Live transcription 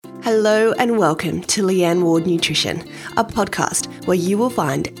Hello and welcome to Leanne Ward Nutrition, a podcast where you will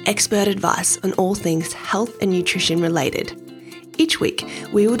find expert advice on all things health and nutrition related. Each week,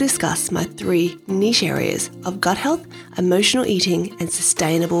 we will discuss my 3 niche areas of gut health, emotional eating, and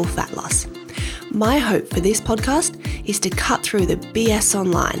sustainable fat loss. My hope for this podcast is to cut through the BS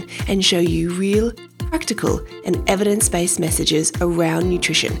online and show you real, practical, and evidence-based messages around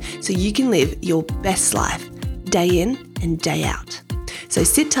nutrition so you can live your best life, day in and day out. So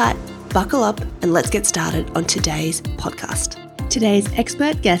sit tight, buckle up, and let's get started on today's podcast. Today's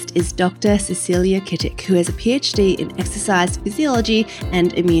expert guest is Dr. Cecilia Kittick, who has a PhD in exercise physiology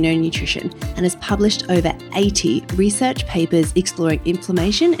and immunonutrition and has published over 80 research papers exploring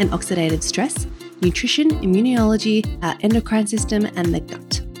inflammation and oxidative stress, nutrition, immunology, our endocrine system, and the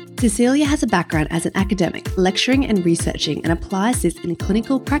gut. Cecilia has a background as an academic, lecturing and researching, and applies this in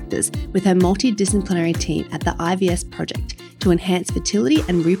clinical practice with her multidisciplinary team at the IVS Project to enhance fertility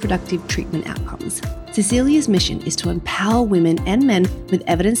and reproductive treatment outcomes. Cecilia's mission is to empower women and men with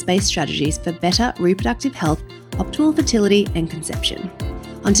evidence-based strategies for better reproductive health, optimal fertility, and conception.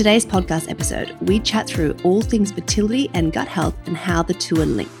 On today's podcast episode, we chat through all things fertility and gut health and how the two are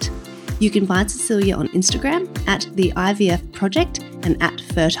linked. You can find Cecilia on Instagram at the IVF Project and at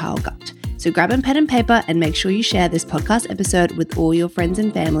Fertile Gut. So grab a pen and paper and make sure you share this podcast episode with all your friends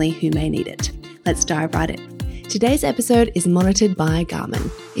and family who may need it. Let's dive right in. Today's episode is monitored by Garmin.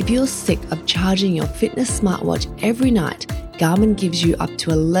 If you're sick of charging your fitness smartwatch every night, Garmin gives you up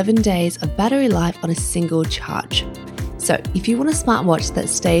to 11 days of battery life on a single charge. So if you want a smartwatch that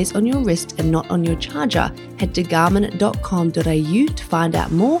stays on your wrist and not on your charger, head to garmin.com.au to find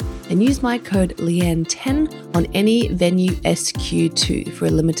out more and use my code Leanne10 on any Venue SQ2 for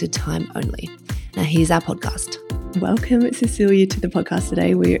a limited time only. Now here's our podcast. Welcome, Cecilia, to the podcast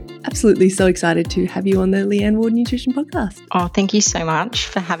today. We're absolutely so excited to have you on the Leanne Ward Nutrition Podcast. Oh, thank you so much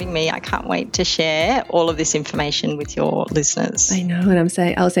for having me. I can't wait to share all of this information with your listeners. I know, and I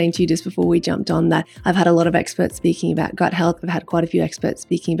was saying to you just before we jumped on that I've had a lot of experts speaking about gut health. I've had quite a few experts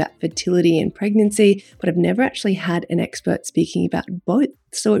speaking about fertility and pregnancy, but I've never actually had an expert speaking about both.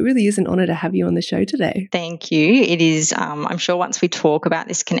 So it really is an honor to have you on the show today. Thank you. It is, I'm sure once we talk about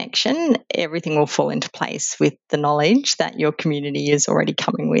this connection, everything will fall into place with the knowledge that your community is already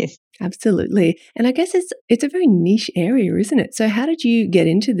coming with. Absolutely. And I guess it's a very niche area, isn't it? So how did you get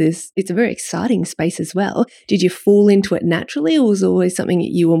into this? It's a very exciting space as well. Did you fall into it naturally, or was it always something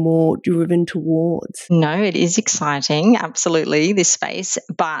that you were more driven towards? No, it is exciting. Absolutely, this space.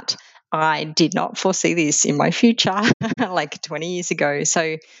 But I did not foresee this in my future like 20 years ago.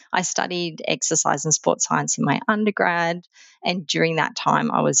 So I studied exercise and sports science in my undergrad. And during that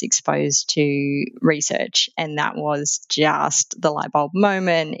time, I was exposed to research. And that was just the light bulb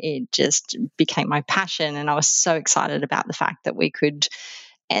moment. It just became my passion. And I was so excited about the fact that we could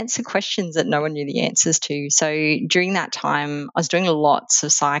answer questions that no one knew the answers to. So during that time, I was doing lots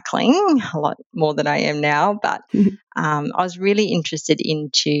of cycling, a lot more than I am now, but I was really interested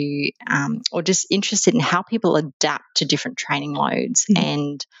interested in how people adapt to different training loads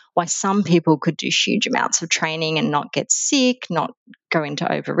and why some people could do huge amounts of training and not get sick, not go into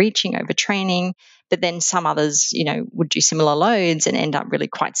overreaching, overtraining, but then some others, would do similar loads and end up really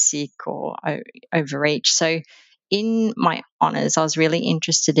quite sick or overreach. So in my honours, I was really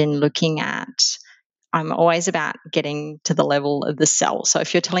interested in looking at, I'm always about getting to the level of the cell. So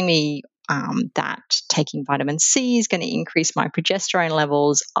if you're telling me that taking vitamin C is going to increase my progesterone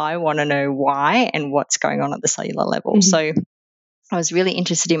levels, I want to know why and what's going on at the cellular level. Mm-hmm. So I was really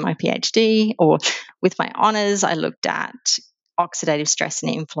interested in my PhD, or with my honours, I looked at oxidative stress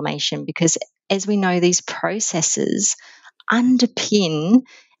and inflammation because, as we know, these processes underpin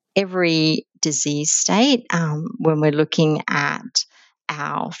every disease state. When we're looking at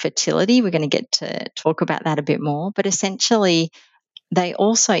our fertility, we're going to get to talk about that a bit more, but essentially they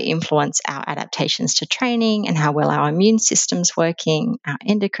also influence our adaptations to training and how well our immune system's working, our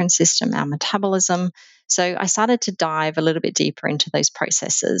endocrine system, our metabolism. So I started to dive a little bit deeper into those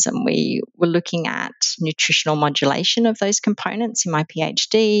processes, and we were looking at nutritional modulation of those components in my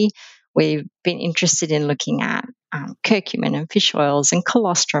PhD. We've been interested in looking at curcumin and fish oils and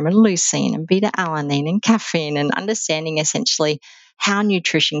colostrum and leucine and beta-alanine and caffeine, and understanding essentially how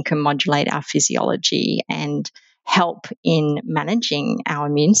nutrition can modulate our physiology and help in managing our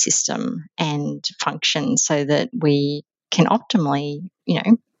immune system and function so that we can optimally,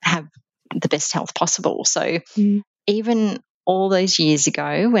 have the best health possible. So even all those years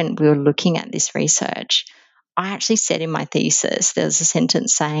ago when we were looking at this research, I actually said in my thesis, there was a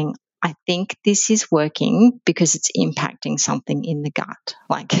sentence saying, I think this is working because it's impacting something in the gut.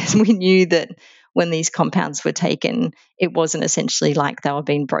 Like we knew that when these compounds were taken, it wasn't essentially like they were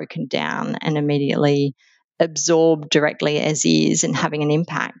being broken down and immediately absorbed directly as is and having an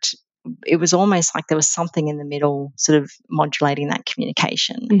impact. It was almost like there was something in the middle sort of modulating that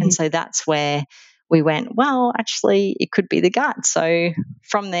communication. Mm-hmm. And so that's where we went, well, actually, it could be the gut. So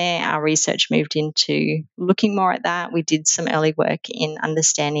from there, our research moved into looking more at that. We did some early work in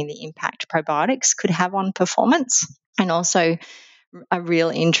understanding the impact probiotics could have on performance, and also a real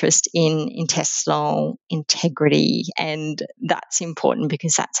interest in intestinal integrity. And that's important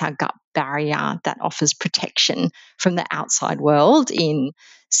because that's our gut barrier that offers protection from the outside world in.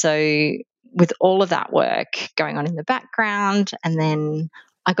 So with all of that work going on in the background, and then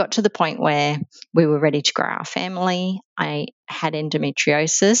I got to the point where we were ready to grow our family. I had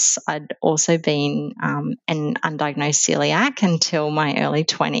endometriosis. I'd also been an undiagnosed celiac until my early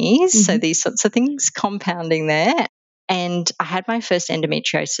 20s. Mm-hmm. So these sorts of things compounding there. And I had my first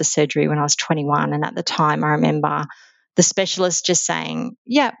endometriosis surgery when I was 21. And at the time, I remember the specialist just saying,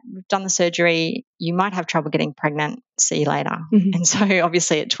 yeah, we've done the surgery. You might have trouble getting pregnant. See you later. Mm-hmm. And so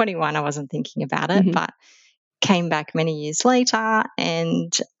obviously at 21, I wasn't thinking about it, mm-hmm. but came back many years later.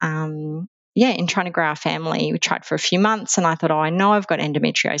 And in trying to grow our family, we tried for a few months. And I thought, I know I've got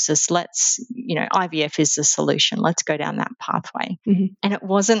endometriosis. IVF is the solution. Let's go down that pathway. Mm-hmm. And it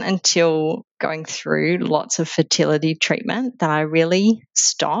wasn't until going through lots of fertility treatment that I really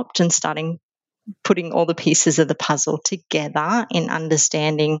stopped and starting putting all the pieces of the puzzle together in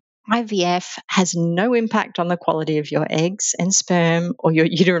understanding IVF has no impact on the quality of your eggs and sperm or your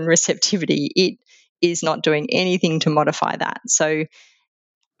uterine receptivity. It is not doing anything to modify that. So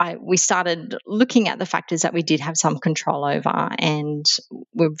we started looking at the factors that we did have some control over, and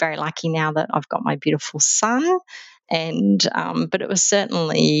we're very lucky now that I've got my beautiful son. And but it was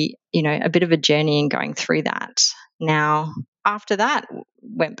certainly, a bit of a journey in going through that. Now, after that,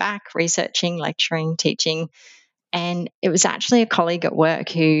 went back researching, lecturing, teaching, and it was actually a colleague at work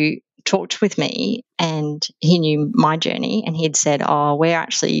who talked with me, and he knew my journey, and he'd said,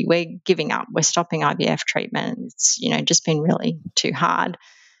 we're giving up. We're stopping IVF treatment. It's, just been really too hard.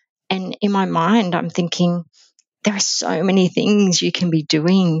 And in my mind, I'm thinking, there are so many things you can be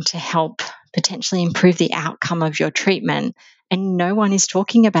doing to help potentially improve the outcome of your treatment. And no one is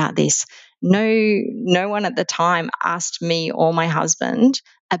talking about this. No one at the time asked me or my husband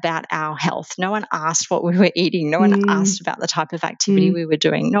about our health. No one asked what we were eating. No one asked about the type of activity we were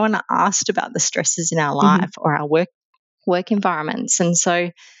doing. No one asked about the stresses in our life or our work environments. And so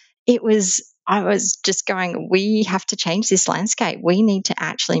I was just going, we have to change this landscape. We need to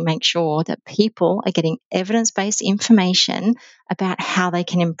actually make sure that people are getting evidence-based information about how they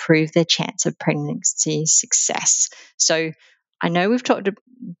can improve their chance of pregnancy success. So I know we've talked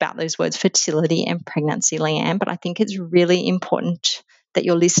about those words, fertility and pregnancy, Leanne, but I think it's really important that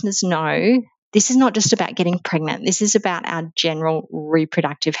your listeners know this is not just about getting pregnant. This is about our general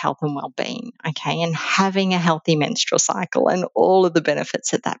reproductive health and well-being, okay, and having a healthy menstrual cycle and all of the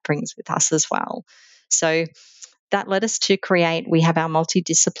benefits that brings with us as well. So that led us to we have our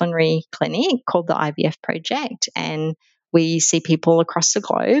multidisciplinary clinic called the IVF Project, and we see people across the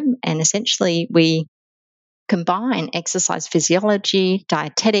globe, and essentially we combine exercise physiology,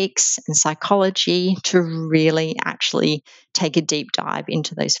 dietetics, and psychology to really actually take a deep dive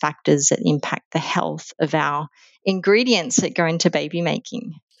into those factors that impact the health of our ingredients that go into baby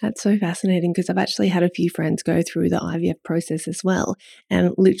making. That's so fascinating because I've actually had a few friends go through the IVF process as well.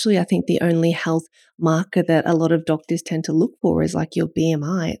 And literally, I think the only health marker that a lot of doctors tend to look for is like your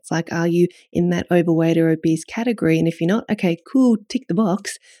BMI. It's like, are you in that overweight or obese category? And if you're not, okay, cool, tick the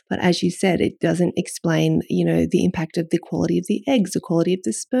box. But as you said, it doesn't explain, the impact of the quality of the eggs, the quality of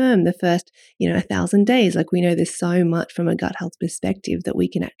the sperm, the first, 1,000 days. Like we know there's so much from a gut health perspective that we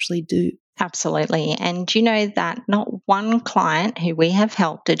can actually do. Absolutely. And you know that not one client who we have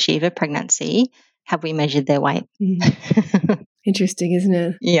helped achieve a pregnancy have we measured their weight. Mm-hmm. Interesting, isn't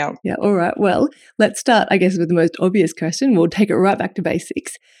it? Yeah. Yeah. All right. Well, let's start, I guess, with the most obvious question. We'll take it right back to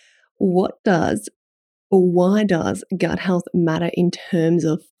basics. What does or why does gut health matter in terms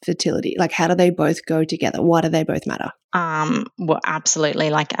of fertility? Like, how do they both go together? Why do they both matter? Well,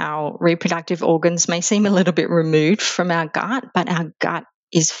 absolutely. Like our reproductive organs may seem a little bit removed from our gut, but our gut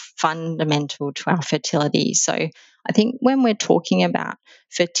is fundamental to our fertility. So I think when we're talking about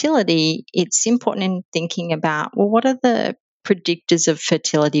fertility, it's important in thinking about, well, what are the predictors of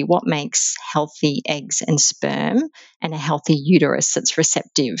fertility? What makes healthy eggs and sperm and a healthy uterus that's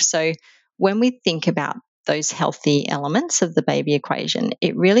receptive? So when we think about those healthy elements of the baby equation,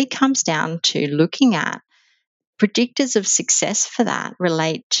 it really comes down to looking at predictors of success for that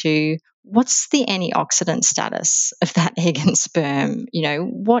relate to what's the antioxidant status of that egg and sperm?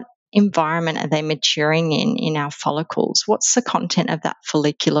 What environment are they maturing in our follicles? What's the content of that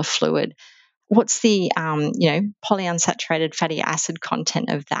follicular fluid? What's the polyunsaturated fatty acid content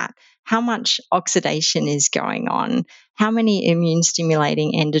of that? How much oxidation is going on? How many immune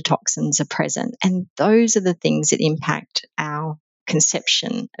stimulating endotoxins are present? And those are the things that impact our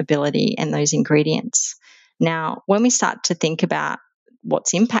conception ability and those ingredients. Now, when we start to think about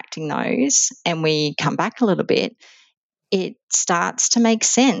what's impacting those and we come back a little bit, it starts to make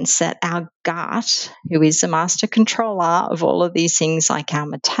sense that our gut, who is the master controller of all of these things like our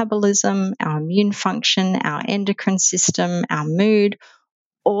metabolism, our immune function, our endocrine system, our mood,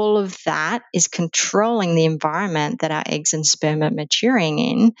 all of that is controlling the environment that our eggs and sperm are maturing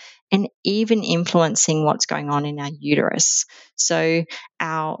in, and even influencing what's going on in our uterus. So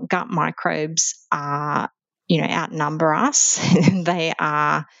our gut microbes are, outnumber us. They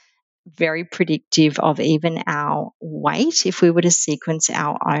are very predictive of even our weight. If we were to sequence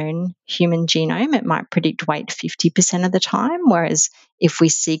our own human genome, it might predict weight 50% of the time, whereas if we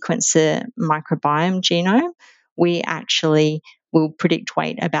sequence the microbiome genome, we actually will predict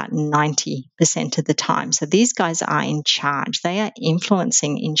weight about 90% of the time. So these guys are in charge. They are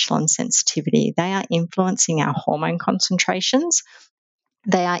influencing insulin sensitivity. They are influencing our hormone concentrations.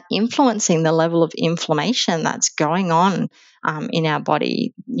 They are influencing the level of inflammation that's going on in our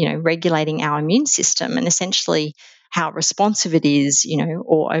body, regulating our immune system and essentially how responsive it is,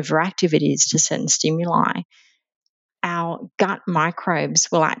 or overactive it is to certain stimuli. Our gut microbes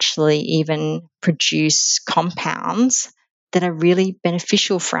will actually even produce compounds that are really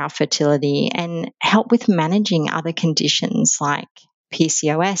beneficial for our fertility and help with managing other conditions like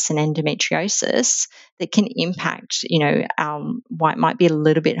PCOS and endometriosis that can impact, why it might be a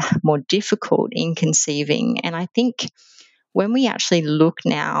little bit more difficult in conceiving. And I think when we actually look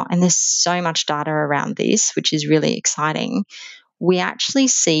now, and there's so much data around this, which is really exciting, we actually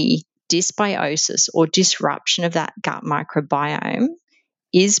see dysbiosis or disruption of that gut microbiome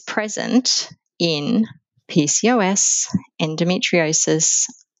is present in PCOS, endometriosis,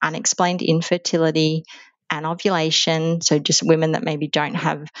 unexplained infertility, anovulation. So just women that maybe don't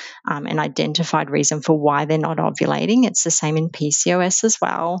have an identified reason for why they're not ovulating. It's the same in PCOS as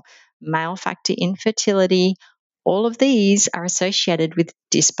well. Male factor infertility. All of these are associated with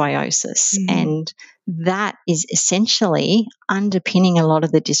dysbiosis. And that is essentially underpinning a lot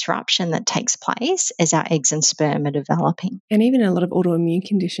of the disruption that takes place as our eggs and sperm are developing. And even a lot of autoimmune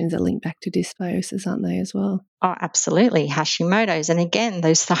conditions are linked back to dysbiosis, aren't they, as well? Oh, absolutely. Hashimoto's. And again,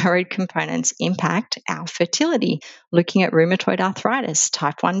 those thyroid components impact our fertility. Looking at rheumatoid arthritis,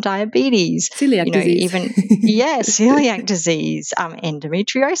 type 1 diabetes, celiac disease. Celiac disease,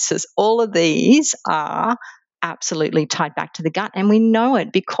 endometriosis. All of these are absolutely tied back to the gut. And we know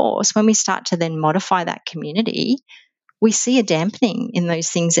it because when we start to then modify that community, we see a dampening in those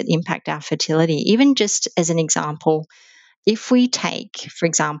things that impact our fertility. Even just as an example, if we take, for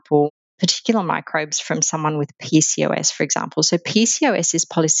example, particular microbes from someone with PCOS, for example. So PCOS is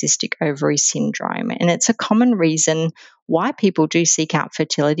polycystic ovary syndrome, and it's a common reason why people do seek out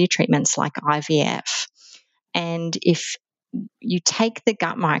fertility treatments like IVF. And if you take the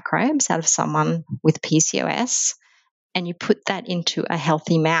gut microbes out of someone with PCOS and you put that into a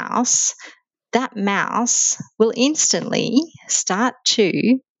healthy mouse, that mouse will instantly start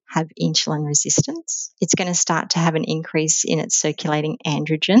to have insulin resistance. It's going to start to have an increase in its circulating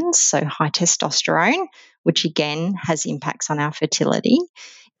androgens, so high testosterone, which again has impacts on our fertility.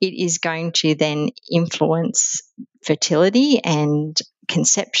 It is going to then influence fertility and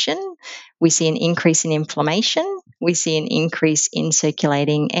conception. We see an increase in inflammation. We see an increase in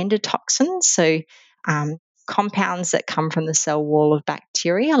circulating endotoxins, so compounds that come from the cell wall of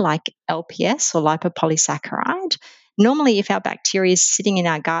bacteria like LPS or lipopolysaccharide. Normally, if our bacteria is sitting in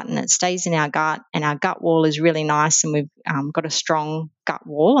our gut and it stays in our gut and our gut wall is really nice and we've got a strong gut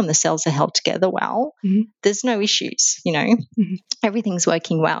wall and the cells are held together well, there's no issues, everything's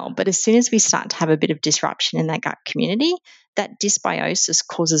working well. But as soon as we start to have a bit of disruption in that gut community, that dysbiosis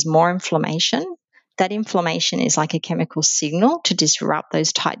causes more inflammation. That inflammation is like a chemical signal to disrupt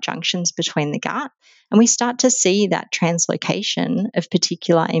those tight junctions between the gut. And we start to see that translocation of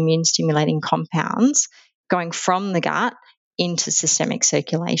particular immune stimulating compounds going from the gut into systemic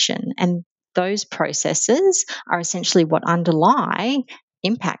circulation. And those processes are essentially what underlie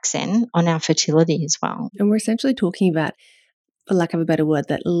impacts then on our fertility as well. And we're essentially talking about, for lack of a better word,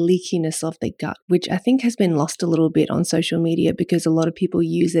 that leakiness of the gut, which I think has been lost a little bit on social media because a lot of people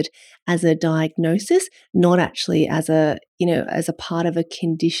use it as a diagnosis, not actually as a part of a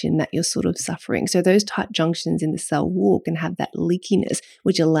condition that you're sort of suffering. So those tight junctions in the cell wall can have that leakiness,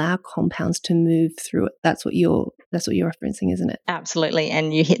 which allow compounds to move through it. That's what you're That's what you're referencing, isn't it? Absolutely.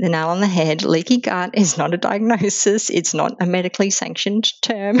 And you hit the nail on the head. Leaky gut is not a diagnosis. It's not a medically sanctioned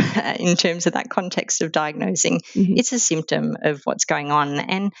term in terms of that context of diagnosing. Mm-hmm. It's a symptom of what's going on.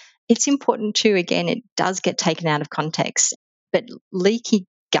 And it's important too, again, it does get taken out of context. But leaky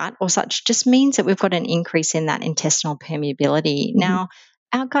gut or such just means that we've got an increase in that intestinal permeability. Mm-hmm. Now,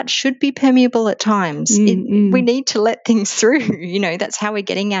 our gut should be permeable at times. Mm-hmm. We need to let things through. That's how we're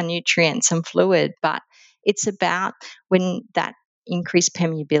getting our nutrients and fluid. But it's about when that increased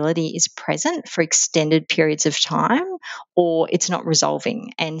permeability is present for extended periods of time or it's not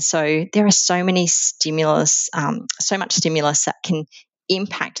resolving. And so there are so much stimulus that can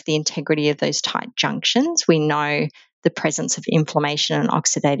impact the integrity of those tight junctions. We know the presence of inflammation and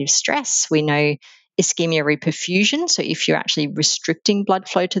oxidative stress. We know ischemia reperfusion. So if you're actually restricting blood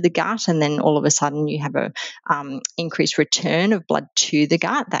flow to the gut and then all of a sudden you have a increased return of blood to the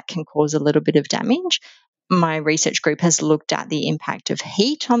gut, that can cause a little bit of damage. My research group has looked at the impact of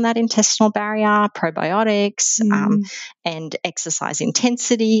heat on that intestinal barrier, probiotics, and exercise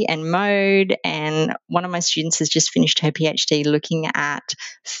intensity and mode. And one of my students has just finished her PhD looking at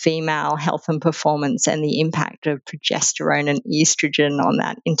female health and performance and the impact of progesterone and estrogen on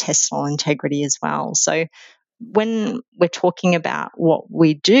that intestinal integrity as well. So when we're talking about what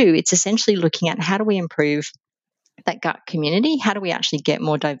we do, it's essentially looking at how do we improve that gut community? How do we actually get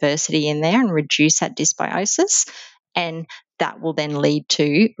more diversity in there and reduce that dysbiosis? And that will then lead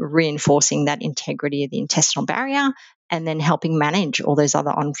to reinforcing that integrity of the intestinal barrier and then helping manage all those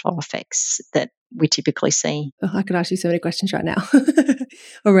other on-flow effects that we typically see. Oh, I could ask you so many questions right now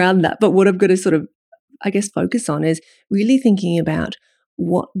around that. But what I'm going to sort of, I guess, focus on is really thinking about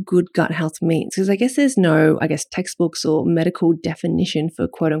what good gut health means. Because I guess there's no, textbooks or medical definition for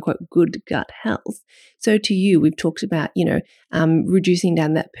quote unquote good gut health. So to you, we've talked about, reducing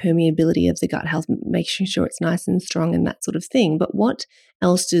down that permeability of the gut health, making sure it's nice and strong and that sort of thing. But what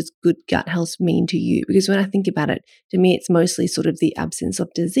else does good gut health mean to you? Because when I think about it, to me, it's mostly sort of the absence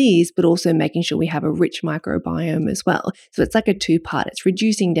of disease, but also making sure we have a rich microbiome as well. So it's like a two-part. It's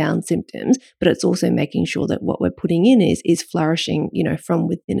reducing down symptoms, but it's also making sure that what we're putting in is flourishing, from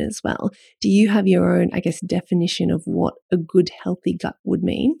within as well. Do you have your own, definition of what a good, healthy gut would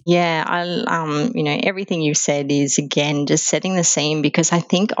mean? Yeah, everything you've said is, again, just setting the scene, because I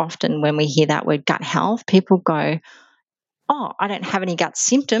think often when we hear that word gut health, people go, oh, I don't have any gut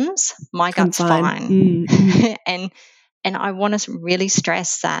symptoms. My gut's fine. Mm-hmm. And I want to really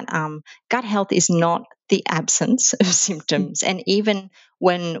stress that gut health is not the absence of symptoms. And even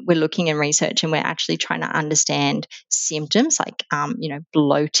when we're looking in research and we're actually trying to understand symptoms like,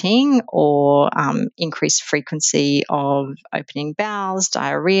 bloating or increased frequency of opening bowels,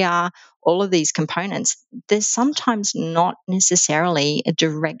 diarrhea, all of these components, there's sometimes not necessarily a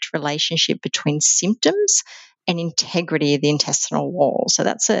direct relationship between symptoms and integrity of the intestinal wall. So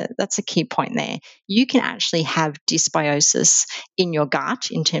that's a key point there. You can actually have dysbiosis in your gut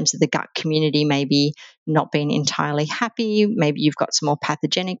in terms of the gut community maybe not being entirely happy. Maybe you've got some more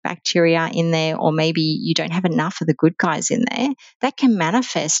pathogenic bacteria in there, or maybe you don't have enough of the good guys in there. That can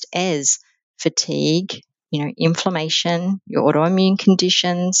manifest as fatigue, inflammation, your autoimmune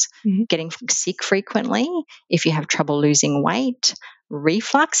conditions, getting sick frequently, if you have trouble losing weight.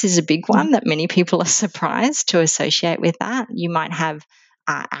 Reflux is a big one that many people are surprised to associate with that. You might have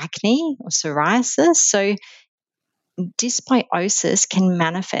acne or psoriasis. So dysbiosis can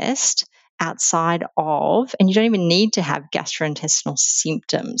manifest outside of, and you don't even need to have gastrointestinal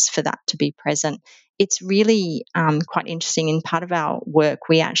symptoms for that to be present. It's really quite interesting. In part of our work,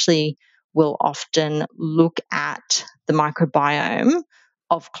 we actually will often look at the microbiome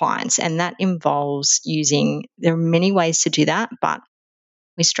of clients, and that involves there are many ways to do that, but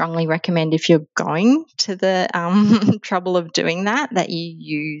we strongly recommend, if you're going to the trouble of doing that you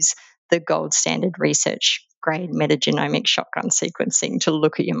use the gold standard research grade metagenomic shotgun sequencing to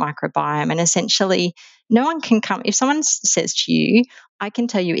look at your microbiome. And essentially, no one can come, if someone says to you, I can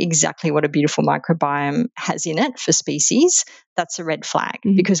tell you exactly what a beautiful microbiome has in it for species, that's a red flag,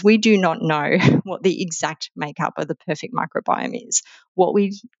 because we do not know what the exact makeup of the perfect microbiome is. What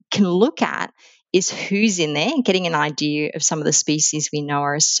we can look at is who's in there, getting an idea of some of the species we know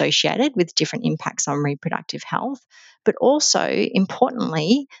are associated with different impacts on reproductive health, but also,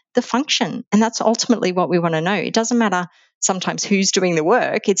 importantly, the function. And that's ultimately what we want to know. It doesn't matter sometimes who's doing the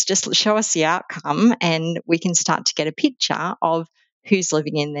work, it's just show us the outcome and we can start to get a picture of who's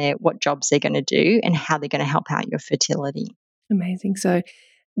living in there, what jobs they're going to do, and how they're going to help out your fertility. Amazing. So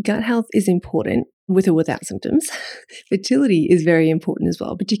gut health is important with or without symptoms. Fertility is very important as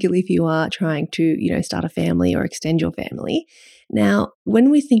well, particularly if you are trying to, start a family or extend your family. Now, when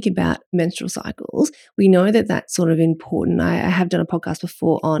we think about menstrual cycles, we know that that's sort of important. I have done a podcast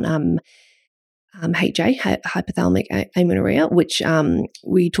before on HA, hypothalamic amenorrhea, which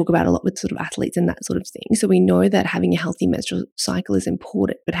we talk about a lot with sort of athletes and that sort of thing. So we know that having a healthy menstrual cycle is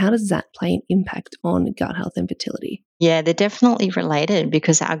important, but how does that play an impact on gut health and fertility? Yeah, they're definitely related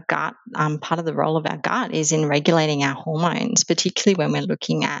because our gut, part of the role of our gut is in regulating our hormones, particularly when we're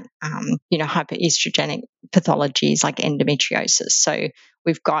looking at, hyperestrogenic pathologies like endometriosis. So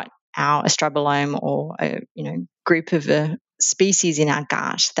we've got our estrobolome or group of species in our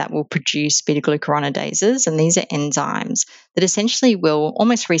gut that will produce beta-glucuronidases, and these are enzymes that essentially will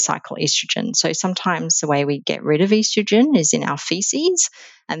almost recycle estrogen. So sometimes the way we get rid of estrogen is in our feces,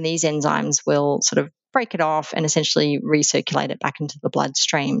 and these enzymes will sort of break it off and essentially recirculate it back into the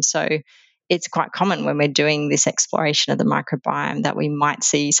bloodstream. So it's quite common when we're doing this exploration of the microbiome that we might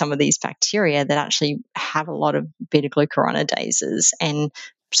see some of these bacteria that actually have a lot of beta-glucuronidases and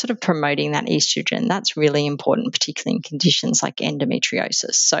sort of promoting that estrogen. That's really important, particularly in conditions like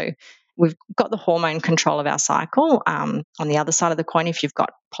endometriosis. So we've got the hormone control of our cycle. On the other side of the coin, if you've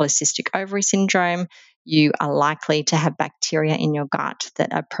got polycystic ovary syndrome, you are likely to have bacteria in your gut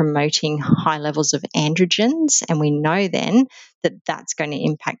that are promoting high levels of androgens. And we know then that that's going to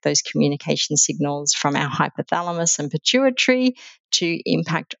impact those communication signals from our hypothalamus and pituitary to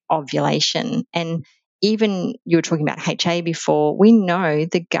impact ovulation. And even you were talking about HA before, we know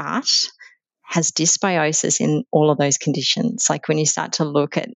the gut has dysbiosis in all of those conditions. Like when you start to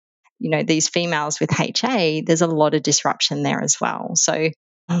look at, these females with HA, there's a lot of disruption there as well. So,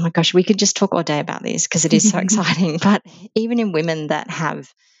 oh my gosh, we could just talk all day about this because it is so exciting. But even in women that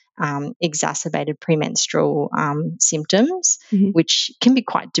have exacerbated premenstrual symptoms, which can be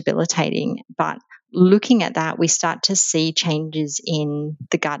quite debilitating, but looking at that, we start to see changes in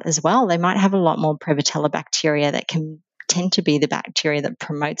the gut as well. They might have a lot more Prevotella bacteria that can tend to be the bacteria that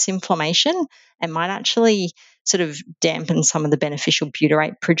promotes inflammation and might actually sort of dampen some of the beneficial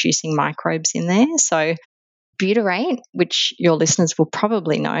butyrate producing microbes in there. So butyrate, which your listeners will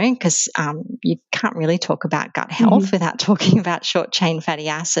probably know because you can't really talk about gut health without talking about short chain fatty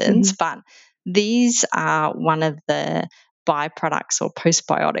acids, but these are one of the byproducts or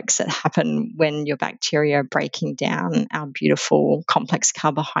postbiotics that happen when your bacteria are breaking down our beautiful complex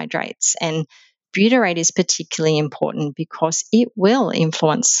carbohydrates. And butyrate is particularly important because it will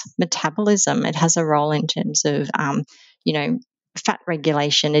influence metabolism. It has a role in terms of, fat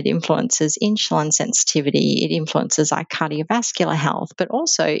regulation. It influences insulin sensitivity. It influences our cardiovascular health, but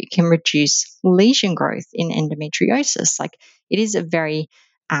also it can reduce lesion growth in endometriosis. Like it is a very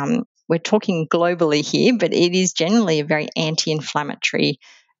we're talking globally here, but it is generally a very anti-inflammatory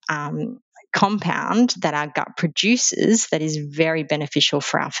compound that our gut produces that is very beneficial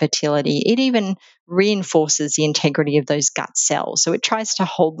for our fertility. It even reinforces the integrity of those gut cells. So it tries to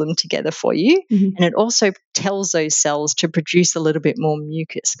hold them together for you. And it also tells those cells to produce a little bit more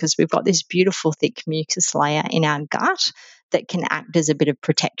mucus because we've got this beautiful thick mucus layer in our gut that can act as a bit of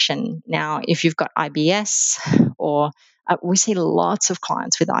protection. Now, if you've got IBS or we see lots of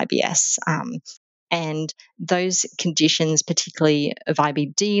clients with IBS, and those conditions, particularly of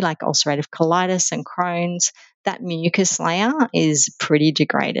IBD, like ulcerative colitis and Crohn's, that mucus layer is pretty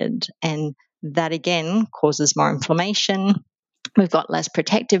degraded. And that, again, causes more inflammation. We've got less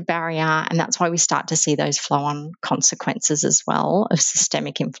protective barrier, and that's why we start to see those flow-on consequences as well of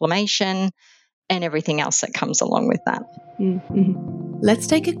systemic inflammation and everything else that comes along with that. Let's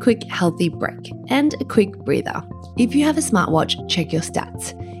take a quick healthy break and a quick breather. If you have a smartwatch, check your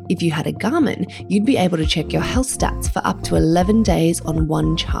stats. If you had a Garmin, you'd be able to check your health stats for up to 11 days on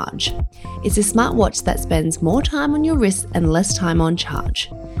one charge. It's a smartwatch that spends more time on your wrist and less time on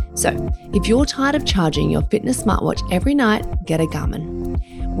charge. So, if you're tired of charging your fitness smartwatch every night, get a Garmin.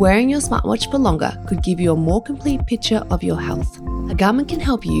 Wearing your smartwatch for longer could give you a more complete picture of your health. A Garmin can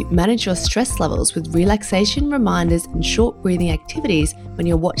help you manage your stress levels with relaxation reminders and short breathing activities when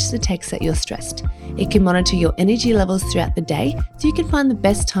your watch detects that you're stressed. It can monitor your energy levels throughout the day so you can find the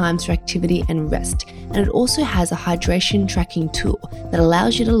best times for activity and rest. And it also has a hydration tracking tool that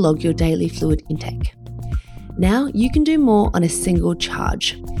allows you to log your daily fluid intake. Now you can do more on a single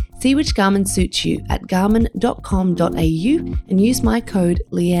charge. See which Garmin suits you at garmin.com.au and use my code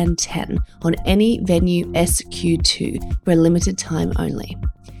Leanne10 on any Venue SQ2 for a limited time only.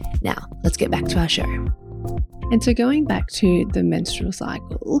 Now, let's get back to our show. And so going back to the menstrual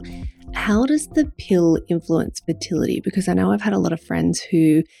cycle, How does the pill influence fertility? Because I know I've had a lot of friends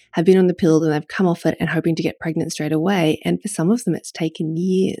who have been on the pill and they've come off it and hoping to get pregnant straight away. And for some of them, it's taken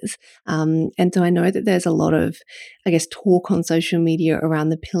years. And so I know that there's a lot of, talk on social media around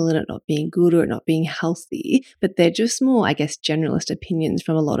the pill and it not being good or it not being healthy. But they're just more, generalist opinions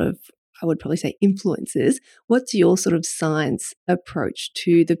from a lot of, I would probably say, influencers. What's your sort of science approach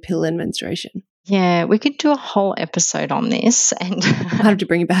to the pill and menstruation? Yeah, we could do a whole episode on this. And I have to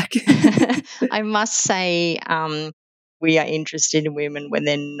bring it back. I must say, we are interested in women when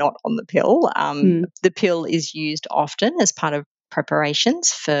they're not on the pill. The pill is used often as part of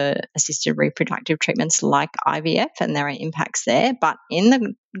preparations for assisted reproductive treatments like IVF, and there are impacts there. But in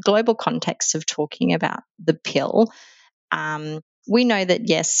the global context of talking about the pill, we know that,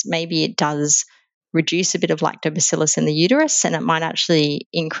 yes, maybe it does reduce a bit of lactobacillus in the uterus, and it might actually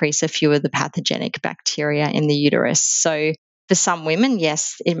increase a few of the pathogenic bacteria in the uterus. So for some women,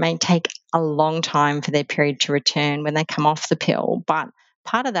 yes, it may take a long time for their period to return when they come off the pill. But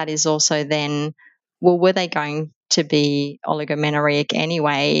part of that is also then, well, were they going to be oligomenorrheic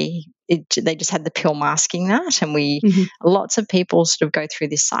anyway? They just had the pill masking that. And lots of people sort of go through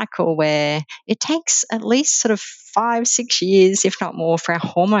this cycle where it takes at least sort of 5-6 years, if not more, for our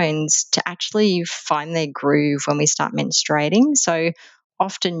hormones to actually find their groove when we start menstruating. So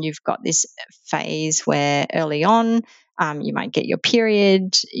often you've got this phase where early on, you might get your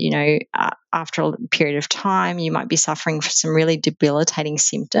period, after a period of time, you might be suffering from some really debilitating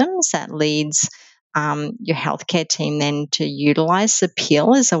symptoms that leads your healthcare team then to utilize the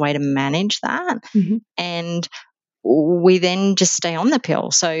pill as a way to manage that. And we then just stay on the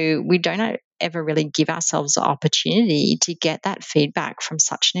pill. So we don't ever really give ourselves the opportunity to get that feedback from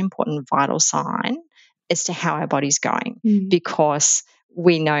such an important vital sign as to how our body's going. Because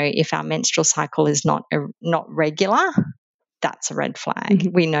we know if our menstrual cycle is not regular, that's a red flag.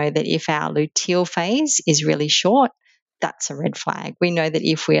 We know that if our luteal phase is really short, that's a red flag. We know that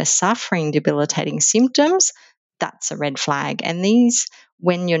if we are suffering debilitating symptoms, that's a red flag. And these,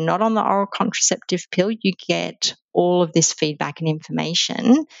 when you're not on the oral contraceptive pill, you get all of this feedback and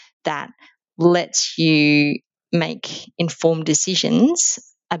information that lets you make informed decisions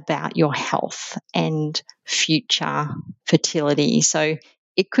about your health and future fertility. So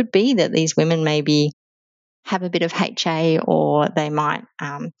it could be that these women maybe have a bit of HA, or they might,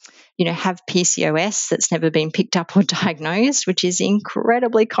 have PCOS that's never been picked up or diagnosed, which is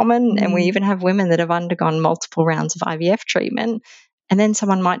incredibly common. And we even have women that have undergone multiple rounds of IVF treatment. And then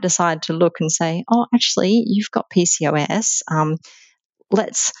someone might decide to look and say, oh, actually, you've got PCOS.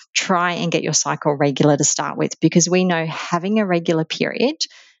 Let's try and get your cycle regular to start with, because we know having a regular period,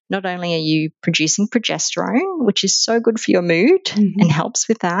 not only are you producing progesterone, which is so good for your mood and helps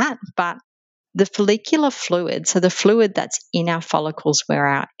with that, but the follicular fluid, so the fluid that's in our follicles where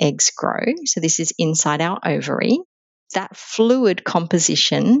our eggs grow, so this is inside our ovary, that fluid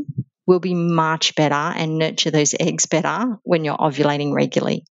composition will be much better and nurture those eggs better when you're ovulating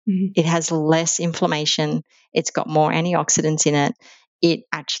regularly. It has less inflammation. It's got more antioxidants in it.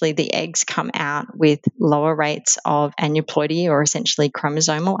 The eggs come out with lower rates of aneuploidy, or essentially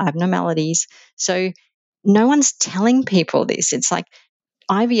chromosomal abnormalities. So no one's telling people this. It's like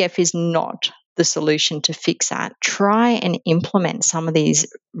IVF is not the solution to fix that. Try and implement some of these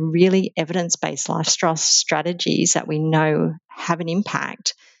really evidence-based lifestyle strategies that we know have an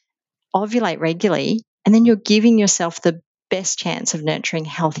impact. Ovulate regularly, and then you're giving yourself the best chance of nurturing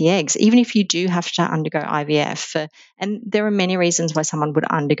healthy eggs, even if you do have to undergo IVF. And there are many reasons why someone would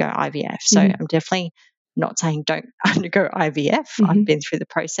undergo IVF. So I'm definitely not saying don't undergo IVF. I've been through the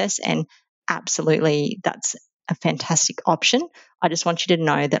process, and absolutely that's a fantastic option. I just want you to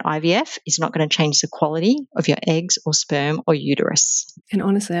know that IVF is not going to change the quality of your eggs or sperm or uterus. And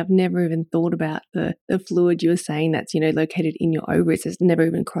honestly, I've never even thought about the fluid you were saying that's, located in your ovaries. It's never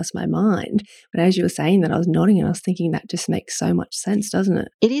even crossed my mind. But as you were saying that, I was nodding and I was thinking that just makes so much sense, doesn't it?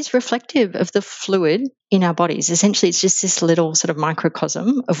 It is reflective of the fluid in our bodies. Essentially, it's just this little sort of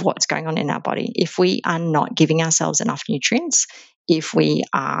microcosm of what's going on in our body. If we are not giving ourselves enough nutrients, if we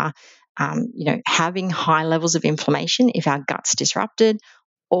are having high levels of inflammation, if our gut's disrupted,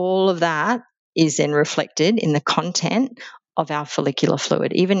 all of that is then reflected in the content of our follicular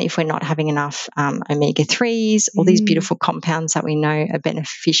fluid. Even if we're not having enough omega-3s, all these beautiful compounds that we know are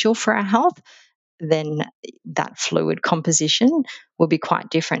beneficial for our health, then that fluid composition will be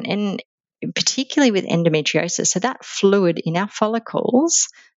quite different. And particularly with endometriosis, so that fluid in our follicles,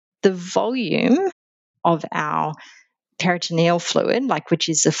 the volume of our peritoneal fluid, which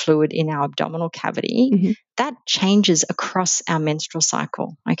is the fluid in our abdominal cavity, that changes across our menstrual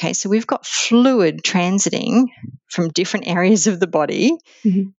cycle. Okay, so we've got fluid transiting from different areas of the body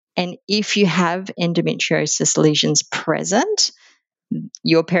And if you have endometriosis lesions present,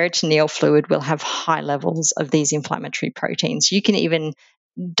 your peritoneal fluid will have high levels of these inflammatory proteins. You can even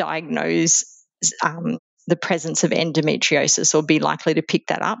diagnose the presence of endometriosis or be likely to pick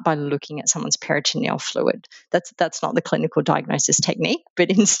that up by looking at someone's peritoneal fluid. That's not the clinical diagnosis technique, but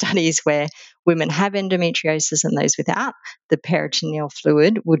in studies where women have endometriosis and those without, the peritoneal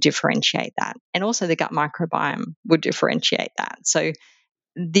fluid will differentiate that. And also the gut microbiome will differentiate that. So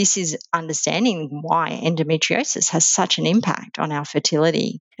this is understanding why endometriosis has such an impact on our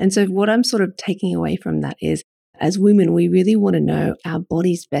fertility. And so what I'm sort of taking away from that is, as women, we really want to know our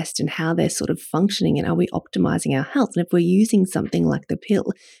bodies best and how they're sort of functioning, and are we optimizing our health? And if we're using something like the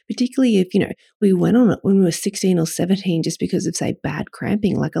pill, particularly if, we went on it when we were 16 or 17 just because of, say, bad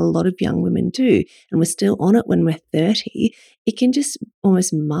cramping, like a lot of young women do, and we're still on it when we're 30, it can just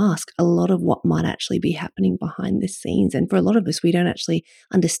almost mask a lot of what might actually be happening behind the scenes. And for a lot of us, we don't actually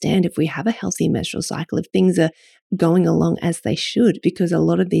understand if we have a healthy menstrual cycle, if things are going along as they should, because a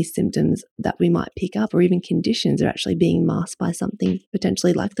lot of these symptoms that we might pick up or even conditions are actually being masked by something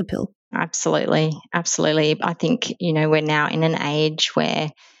potentially like the pill. Absolutely. Absolutely. I think, we're now in an age where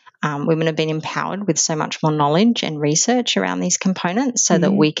women have been empowered with so much more knowledge and research around these components so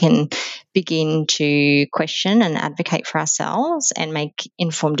that we can begin to question and advocate for ourselves and make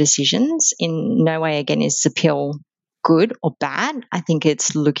informed decisions. In no way, again, is the pill good or bad. I think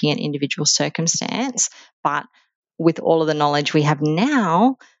it's looking at individual circumstance, but with all of the knowledge we have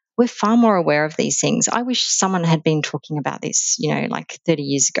now, we're far more aware of these things. I wish someone had been talking about this, like 30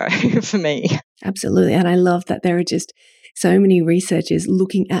 years ago for me. Absolutely. And I love that there are just so many researchers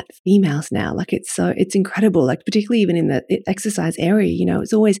looking at females now. Like it's incredible, like particularly even in the exercise area,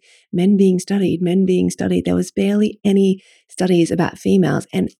 it's always men being studied. There was barely any studies about females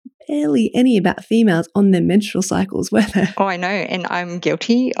and barely any about females on their menstrual cycles, were there? Oh, I know. And I'm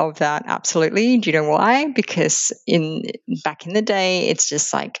guilty of that. Absolutely. Do you know why? Because back in the day, it's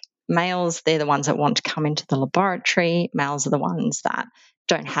just like males, they're the ones that want to come into the laboratory. Males are the ones that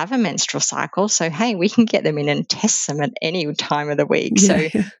don't have a menstrual cycle. So, hey, we can get them in and test them at any time of the week. Yeah.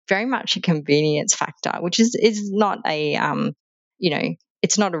 So very much a convenience factor, which is not a,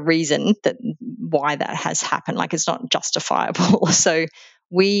 it's not a reason that why that has happened. Like it's not justifiable. So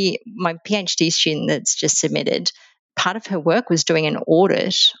my PhD student that's just submitted, part of her work was doing an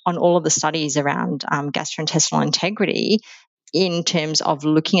audit on all of the studies around gastrointestinal integrity in terms of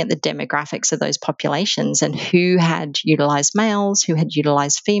looking at the demographics of those populations and who had utilized males, who had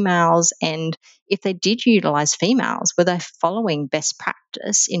utilized females, and if they did utilize females, were they following best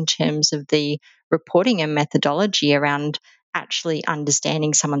practice in terms of the reporting and methodology around actually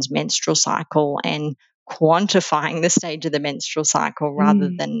understanding someone's menstrual cycle and quantifying the stage of the menstrual cycle rather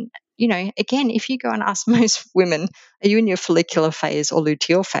than, again, if you go and ask most women, are you in your follicular phase or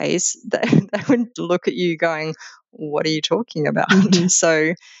luteal phase, they would look at you going, what are you talking about?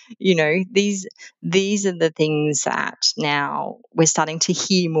 So, these are the things that now we're starting to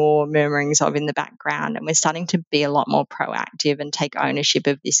hear more murmurings of in the background, and we're starting to be a lot more proactive and take ownership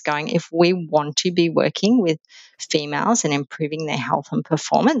of this, going, if we want to be working with females and improving their health and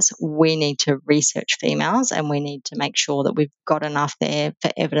performance, we need to research females and we need to make sure that we've got enough there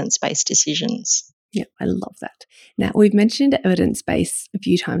for evidence-based decisions. Yeah, I love that. Now, we've mentioned evidence-based a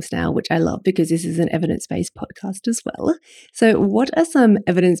few times now, which I love because this is an evidence-based podcast as well. So what are some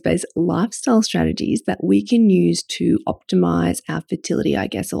evidence-based lifestyle strategies that we can use to optimize our fertility, I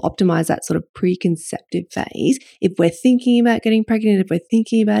guess, or optimize that sort of preconceptive phase? If we're thinking about getting pregnant, if we're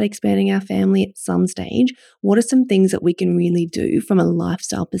thinking about expanding our family at some stage, what are some things that we can really do from a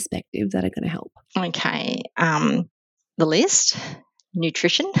lifestyle perspective that are going to help? Okay. The list: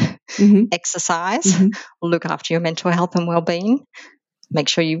 nutrition, exercise, look after your mental health and well-being, make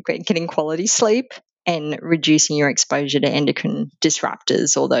sure you're getting quality sleep, and reducing your exposure to endocrine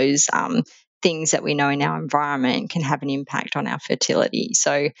disruptors, or those things that we know in our environment can have an impact on our fertility.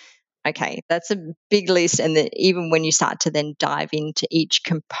 So, okay, that's a big list. And that even when you start to then dive into each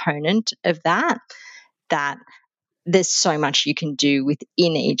component of that there's so much you can do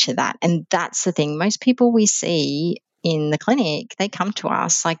within each of that. And that's the thing. Most people we see in the clinic, they come to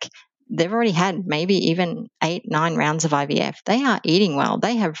us like they've already had maybe even 8-9 rounds of IVF. They are eating well.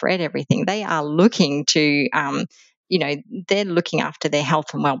 They have read everything. They are looking to, they're looking after their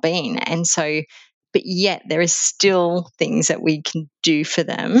health and well-being. And so, but yet there is still things that we can do for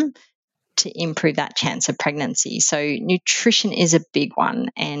them to improve that chance of pregnancy. So nutrition is a big one,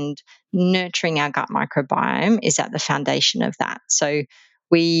 and nurturing our gut microbiome is at the foundation of that. So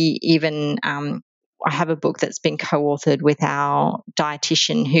we even I have a book that's been co-authored with our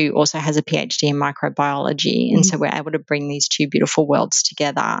dietitian who also has a PhD in microbiology. And so we're able to bring these two beautiful worlds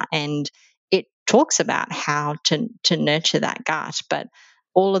together. And it talks about how to nurture that gut. But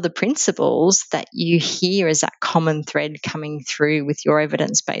all of the principles that you hear as that common thread coming through with your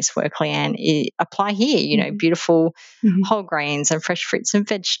evidence-based work, Leanne, apply here. Beautiful whole grains and fresh fruits and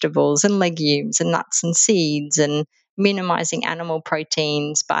vegetables and legumes and nuts and seeds and minimizing animal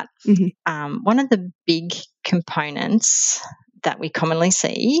proteins. But one of the big components that we commonly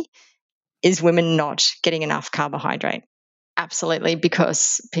see is women not getting enough carbohydrate. Absolutely,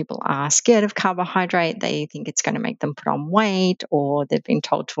 because people are scared of carbohydrate. They think it's going to make them put on weight, or they've been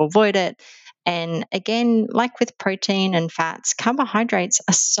told to avoid it. And again, like with protein and fats, carbohydrates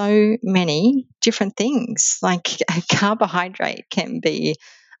are so many different things. Like a carbohydrate can be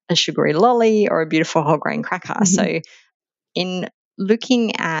a sugary lolly or a beautiful whole grain cracker. So in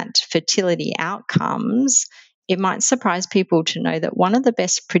looking at fertility outcomes, it might surprise people to know that one of the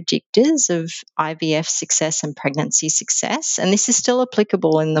best predictors of IVF success and pregnancy success, and this is still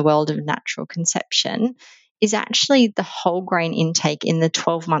applicable in the world of natural conception, is actually the whole grain intake in the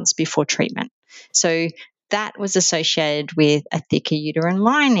 12 months before treatment. So that was associated with a thicker uterine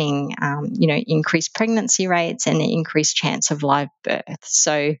lining, increased pregnancy rates and an increased chance of live birth.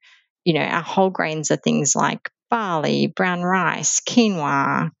 So, our whole grains are things like barley, brown rice,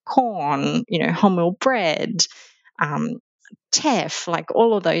 quinoa, corn, wholemeal bread, teff, like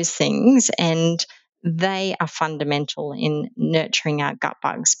all of those things. And they are fundamental in nurturing our gut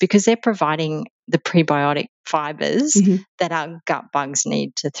bugs because they're providing the prebiotic fibers that our gut bugs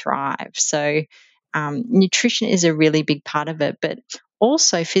need to thrive. So nutrition is a really big part of it, but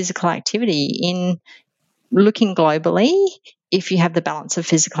also physical activity. In looking globally, if you have the balance of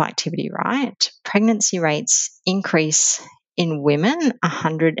physical activity right, pregnancy rates increase in women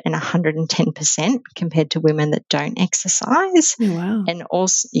 100 and 110% compared to women that don't exercise. Oh, wow. And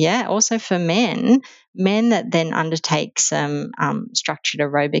also for men that then undertake some structured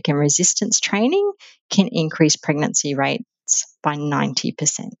aerobic and resistance training can increase pregnancy rates by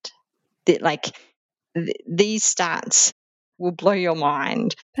 90%. These stats will blow your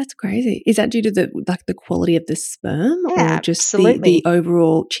mind. That's crazy. Is that due to the quality of the sperm, Yeah, or just absolutely. the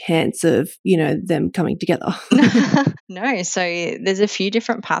overall chance of them coming together? No, so there's a few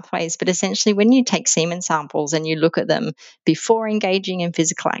different pathways, but essentially when you take semen samples and you look at them before engaging in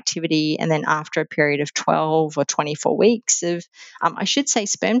physical activity and then after a period of 12 or 24 weeks of, I should say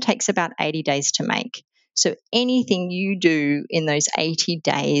sperm takes about 80 days to make. So anything you do in those 80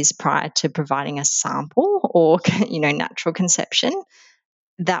 days prior to providing a sample or, natural conception,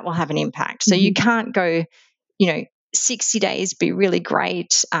 that will have an impact. So you can't go, 60 days be really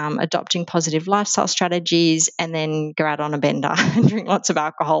great, adopting positive lifestyle strategies, and then go out on a bender and drink lots of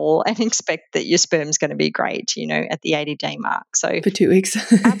alcohol and expect that your sperm's going to be great, at the 80-day mark. So for 2 weeks.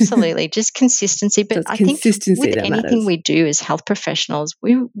 Absolutely, just consistency. But I think with anything we do as health professionals,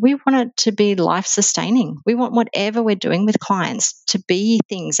 we want it to be life-sustaining. We want whatever we're doing with clients to be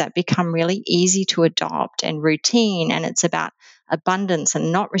things that become really easy to adopt and routine, and it's about abundance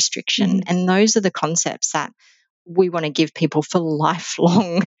and not restriction. And those are the concepts that we want to give people for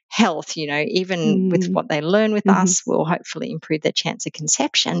lifelong health. Even with what they learn with us will hopefully improve their chance of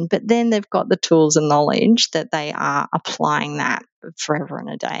conception, but then they've got the tools and knowledge that they are applying that forever and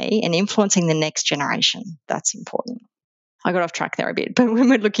a day and influencing the next generation. That's important. I got off track there a bit, but when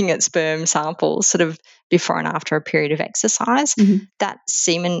we're looking at sperm samples sort of before and after a period of exercise, that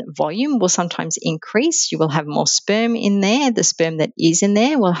semen volume will sometimes increase. You will have more sperm in there. The sperm that is in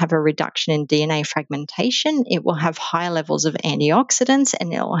there will have a reduction in DNA fragmentation. It will have higher levels of antioxidants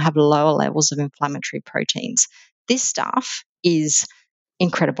and it will have lower levels of inflammatory proteins. This stuff is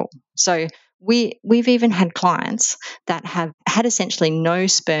incredible. So we've even had clients that have had essentially no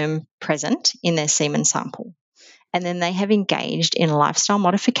sperm present in their semen sample. And then they have engaged in lifestyle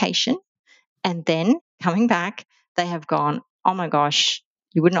modification. And then coming back, they have gone, oh my gosh,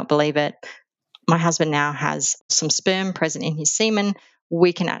 you would not believe it. My husband now has some sperm present in his semen.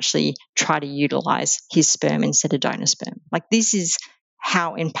 We can actually try to utilize his sperm instead of donor sperm. Like, this is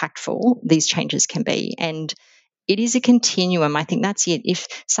how impactful these changes can be. And it is a continuum. I think that's it. If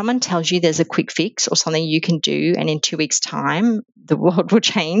someone tells you there's a quick fix or something you can do, and in 2 weeks' time, the world will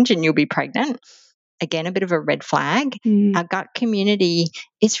change and you'll be pregnant, again, a bit of a red flag. Our gut community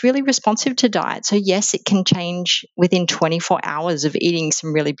is really responsive to diet. So yes, it can change within 24 hours of eating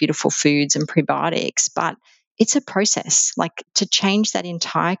some really beautiful foods and prebiotics, but it's a process. Like, to change that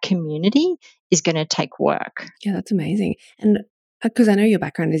entire community is going to take work. Yeah, that's amazing. And Because I know your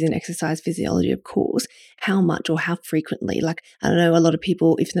background is in exercise physiology, of course. How much or how frequently? Like, I don't know, a lot of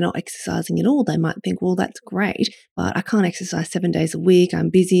people, if they're not exercising at all, they might think, well, that's great, but I can't exercise 7 days a week. I'm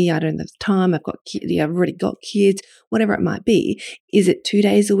busy. I don't have time. I've already got kids, whatever it might be. Is it 2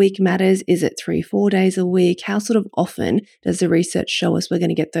 days a week matters? Is it 3-4 days a week? How sort of often does the research show us we're going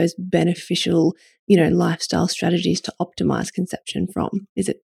to get those beneficial, lifestyle strategies to optimize conception from? Is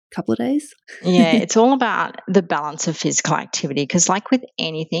it couple of days? Yeah, it's all about the balance of physical activity because, like with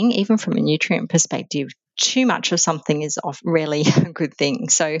anything, even from a nutrient perspective, too much of something is rarely a good thing.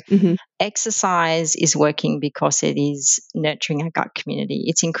 So, exercise is working because it is nurturing our gut community.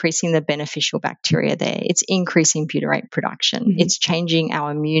 It's increasing the beneficial bacteria there. It's increasing butyrate production. It's changing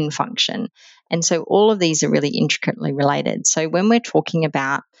our immune function. And so, all of these are really intricately related. So, when we're talking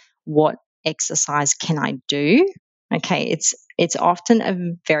about what exercise can I do, okay, it's often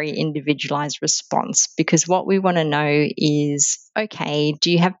a very individualized response because what we want to know is, okay,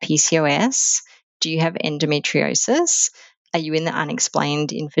 do you have PCOS? Do you have endometriosis? Are you in the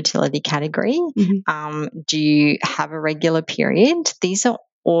unexplained infertility category? Do you have a regular period? These are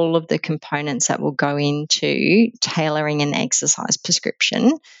all of the components that will go into tailoring an exercise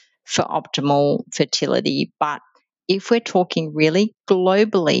prescription for optimal fertility. But if we're talking really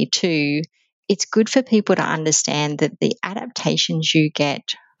globally too, it's good for people to understand that the adaptations you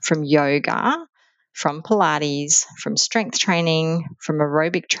get from yoga, from Pilates, from strength training, from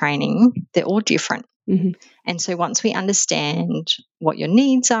aerobic training, they're all different. And so once we understand what your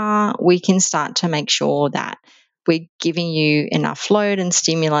needs are, we can start to make sure that we're giving you enough load and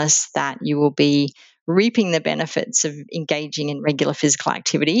stimulus that you will be reaping the benefits of engaging in regular physical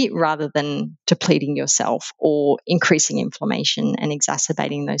activity rather than depleting yourself or increasing inflammation and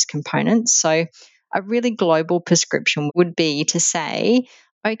exacerbating those components. So a really global prescription would be to say,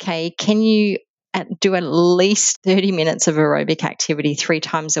 okay, can you do at least 30 minutes of aerobic activity 3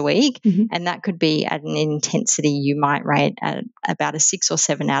 times a week? And that could be at an intensity you might rate at about a 6 or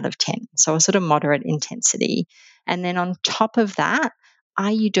 7 out of 10. So a sort of moderate intensity. And then on top of that, are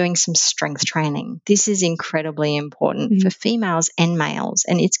you doing some strength training? This is incredibly important for females and males,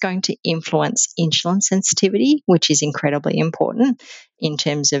 and it's going to influence insulin sensitivity, which is incredibly important in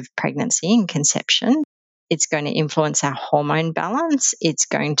terms of pregnancy and conception. It's going to influence our hormone balance. It's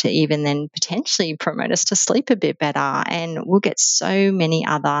going to even then potentially promote us to sleep a bit better, and we'll get so many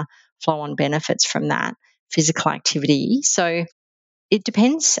other flow-on benefits from that physical activity. So it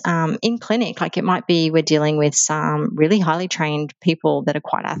depends in clinic. Like it might be we're dealing with some really highly trained people that are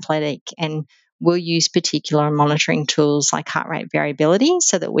quite athletic, and we'll use particular monitoring tools like heart rate variability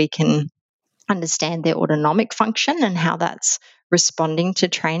so that we can understand their autonomic function and how that's responding to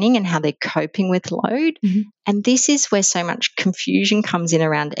training and how they're coping with load. And this is where so much confusion comes in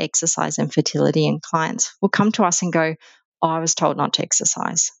around exercise and fertility, and clients will come to us and go, oh, I was told not to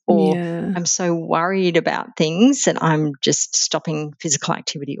exercise, or I'm so worried about things that I'm just stopping physical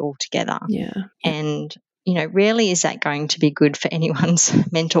activity altogether. And rarely is that going to be good for anyone's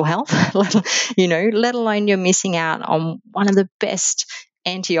mental health, let alone you're missing out on one of the best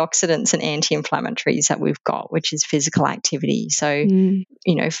antioxidants and anti-inflammatories that we've got, which is physical activity. So,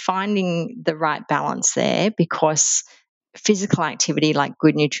 finding the right balance there, because physical activity, like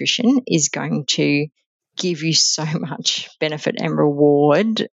good nutrition, is going to give you so much benefit and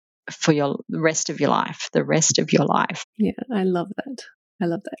reward for the rest of your life. Yeah, I love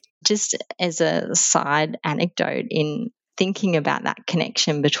that. Just as a side anecdote, in thinking about that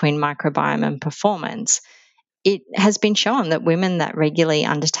connection between microbiome and performance, it has been shown that women that regularly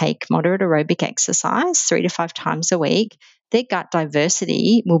undertake moderate aerobic exercise 3 to 5 times a week, their gut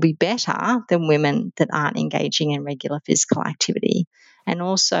diversity will be better than women that aren't engaging in regular physical activity. And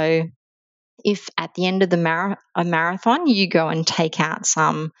also, if at the end of a marathon you go and take out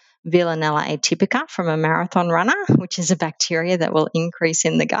some Villanella atypica from a marathon runner, which is a bacteria that will increase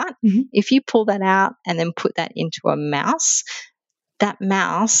in the gut, if you pull that out and then put that into a mouse, that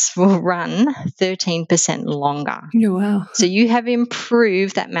mouse will run 13% longer. Oh, wow. So you have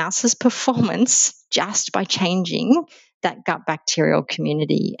improved that mouse's performance just by changing that gut bacterial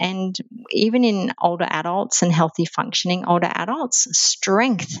community. And even in older adults and healthy functioning older adults,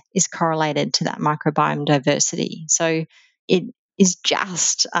 strength is correlated to that microbiome diversity. So it is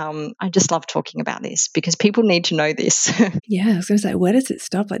just, I just love talking about this because people need to know this. Yeah, I was going to say, where does it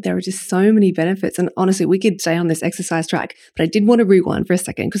stop? Like, there are just so many benefits. And honestly, we could stay on this exercise track, but I did want to rewind for a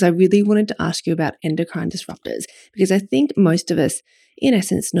second because I really wanted to ask you about endocrine disruptors, because I think most of us in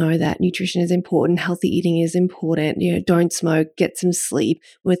essence, know that nutrition is important, healthy eating is important, don't smoke, get some sleep.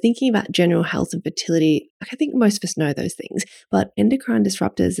 When we're thinking about general health and fertility, I think most of us know those things, but endocrine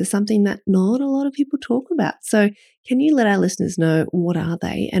disruptors are something that not a lot of people talk about. So can you let our listeners know what are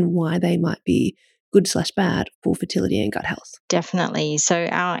they and why they might be good/bad for fertility and gut health? Definitely. So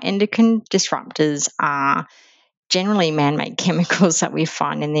our endocrine disruptors are generally man-made chemicals that we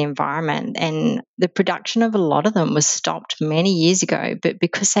find in the environment, and the production of a lot of them was stopped many years ago, but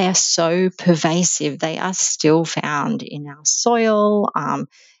because they are so pervasive, they are still found in our soil,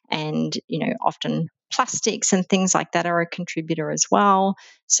 and often plastics and things like that are a contributor as well.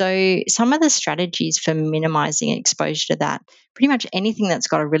 So some of the strategies for minimizing exposure to that, pretty much anything that's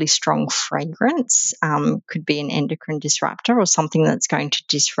got a really strong fragrance could be an endocrine disruptor, or something that's going to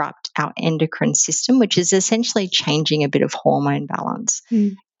disrupt our endocrine system, which is essentially changing a bit of hormone balance.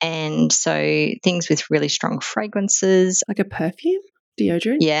 And so things with really strong fragrances. Like a perfume?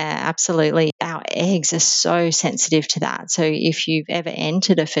 Deodorant? Yeah, absolutely. Our eggs are so sensitive to that. So if you've ever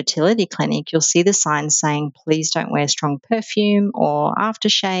entered a fertility clinic, you'll see the signs saying, please don't wear strong perfume or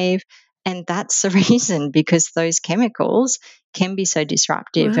aftershave. And that's the reason, because those chemicals can be so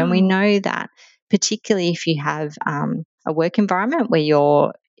disruptive. Wow. And we know that particularly if you have a work environment where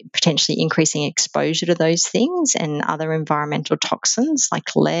you're potentially increasing exposure to those things and other environmental toxins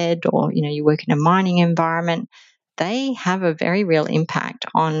like lead, or you work in a mining environment, they have a very real impact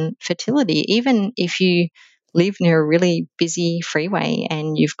on fertility. Even if you live near a really busy freeway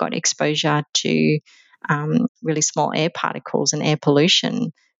and you've got exposure to really small air particles and air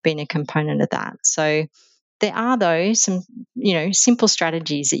pollution being a component of that. So there are, though, some simple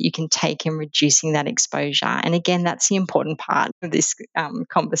strategies that you can take in reducing that exposure. And again, that's the important part of this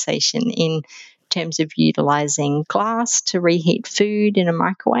conversation in terms of utilizing glass to reheat food in a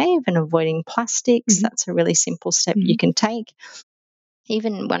microwave and avoiding plastics. That's a really simple step you can take.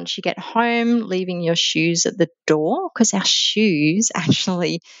 Even once you get home, leaving your shoes at the door, because our shoes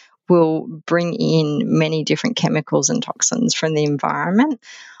actually will bring in many different chemicals and toxins from the environment.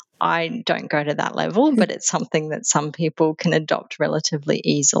 I don't go to that level, but it's something that some people can adopt relatively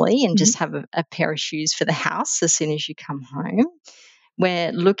easily, and just have a pair of shoes for the house as soon as you come home.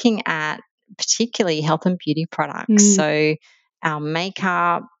 We're looking at particularly health and beauty products. So our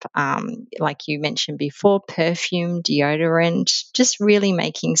makeup, like you mentioned before, perfume, deodorant, just really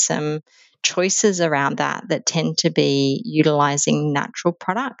making some choices around that tend to be utilizing natural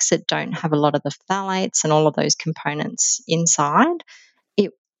products that don't have a lot of the phthalates and all of those components inside.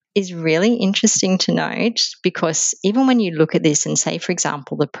 It is really interesting to note, because even when you look at this and say, for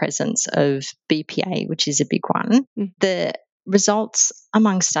example, the presence of BPA, which is a big one, the results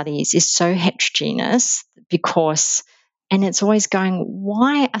among studies is so heterogeneous, and it's always going,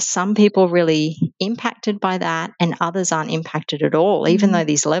 why are some people really impacted by that and others aren't impacted at all, even though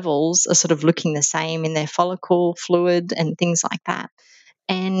these levels are sort of looking the same in their follicle fluid and things like that.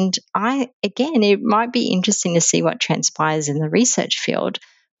 And it might be interesting to see what transpires in the research field,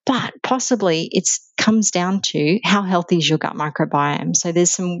 but possibly it comes down to how healthy is your gut microbiome. So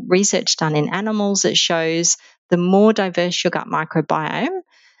there's some research done in animals that shows the more diverse your gut microbiome,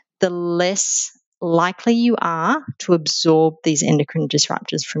 the less likely you are to absorb these endocrine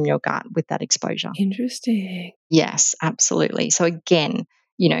disruptors from your gut with that exposure. Interesting. Yes, absolutely. So again,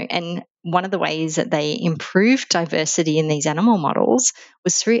 and one of the ways that they improved diversity in these animal models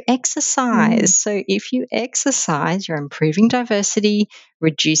was through exercise. So if you exercise, you're improving diversity,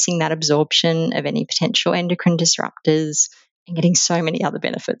 reducing that absorption of any potential endocrine disruptors, and getting so many other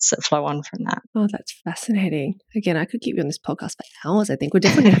benefits that flow on from that. Oh, that's fascinating. Again, I could keep you on this podcast for hours. I think we're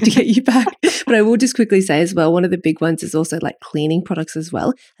definitely going to have to get you back. But I will just quickly say as well, one of the big ones is also like cleaning products as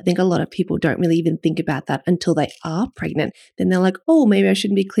well. I think a lot of people don't really even think about that until they are pregnant. Then they're like, oh, maybe I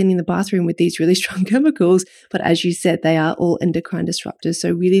shouldn't be cleaning the bathroom with these really strong chemicals. But as you said, they are all endocrine disruptors.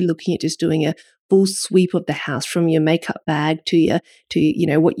 So really looking at just doing a full sweep of the house, from your makeup bag to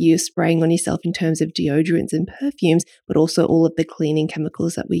what you're spraying on yourself in terms of deodorants and perfumes, but also all of the cleaning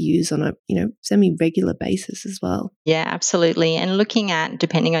chemicals that we use on a semi-regular basis as well. Yeah, absolutely. And looking at,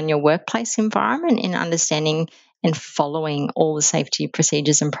 depending on your workplace environment, in understanding and following all the safety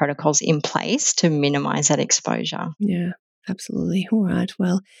procedures and protocols in place to minimize that exposure. Yeah. Absolutely. All right.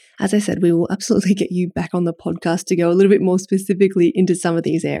 Well, as I said, we will absolutely get you back on the podcast to go a little bit more specifically into some of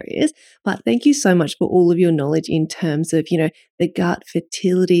these areas. But thank you so much for all of your knowledge in terms of, the gut,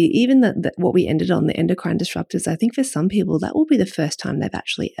 fertility, even what we ended on, the endocrine disruptors. I think for some people, that will be the first time they've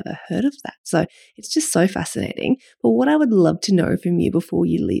actually ever heard of that. So it's just so fascinating. But what I would love to know from you before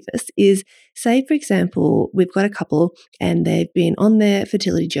you leave us is, say, for example, we've got a couple and they've been on their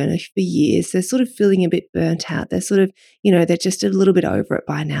fertility journey for years. They're sort of feeling a bit burnt out. They're sort of, they're just a little bit over it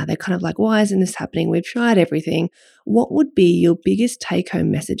by now. They're kind of like, why isn't this happening? We've tried everything. What would be your biggest take-home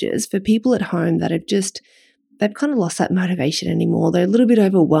messages for people at home that have they've kind of lost that motivation anymore? They're a little bit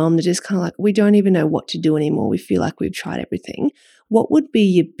overwhelmed. They're just kind of like, we don't even know what to do anymore. We feel like we've tried everything. What would be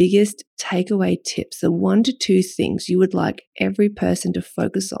your biggest takeaway tips, the 1 to 2 things you would like every person to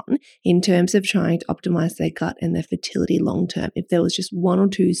focus on in terms of trying to optimize their gut and their fertility long term? If there was just 1 or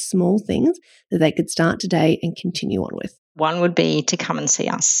 2 small things that they could start today and continue on with. One would be to come and see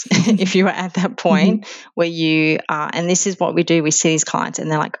us if you were at that point where you are, and this is what we do. We see these clients and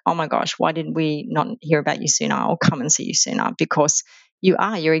they're like, oh my gosh, why did we not hear about you sooner or come and see you sooner? Because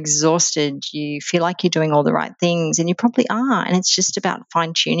you're exhausted, you feel like you're doing all the right things, and you probably are. And it's just about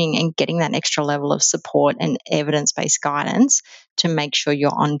fine tuning and getting that extra level of support and evidence-based guidance to make sure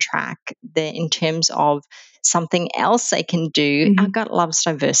you're on track. In terms of something else they can do, our gut loves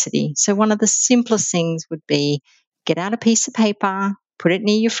diversity. So one of the simplest things would be get out a piece of paper, put it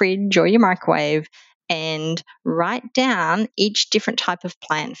near your fridge or your microwave, and write down each different type of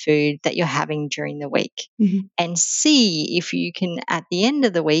plant food that you're having during the week and see if you can, at the end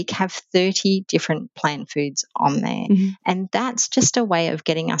of the week, have 30 different plant foods on there. And that's just a way of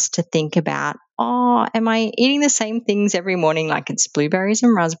getting us to think about, am I eating the same things every morning, like it's blueberries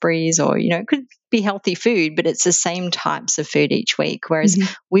and raspberries, or, it could be healthy food, but it's the same types of food each week, whereas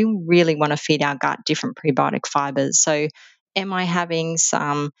we really want to feed our gut different prebiotic fibers. So am I having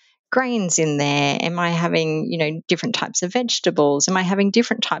some grains in there? Am I having, different types of vegetables? Am I having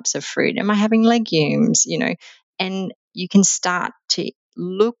different types of fruit? Am I having legumes? And you can start to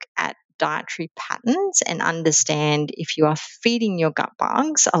look at dietary patterns and understand if you are feeding your gut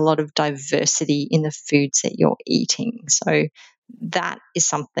bugs a lot of diversity in the foods that you're eating. So that is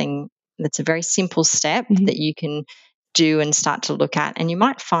something that's a very simple step that you can do and start to look at. And you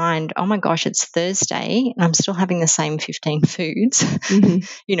might find, oh my gosh, it's Thursday and I'm still having the same 15 foods,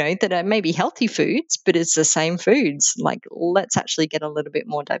 that are maybe healthy foods, but it's the same foods. Like, let's actually get a little bit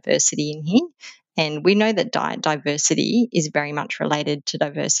more diversity in here. And we know that diet diversity is very much related to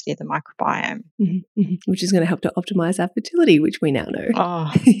diversity of the microbiome. Which is going to help to optimize our fertility, which we now know.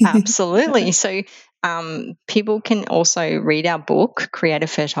 Oh, absolutely. So people can also read our book, Create a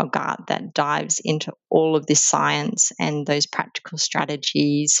Fertile Gut, that dives into all of this science and those practical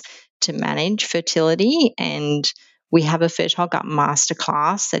strategies to manage fertility. And we have a Fertile Gut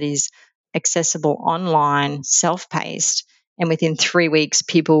Masterclass that is accessible online, self-paced, and within 3 weeks,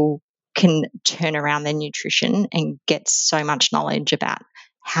 people can turn around their nutrition and get so much knowledge about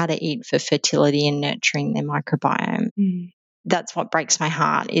how to eat for fertility and nurturing their microbiome. That's what breaks my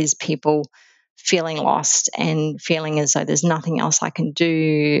heart, is people feeling lost and feeling as though there's nothing else I can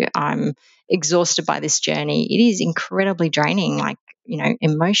do. I'm exhausted by this journey. It is incredibly draining, like,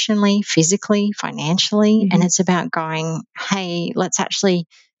 emotionally, physically, financially. And it's about going, hey, let's actually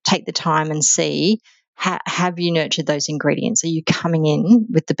take the time and see, have you nurtured those ingredients? Are you coming in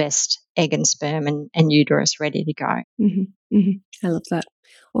with the best egg and sperm and uterus ready to go? I love that.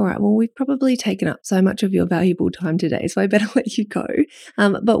 All right, well, we've probably taken up so much of your valuable time today, so I better let you go.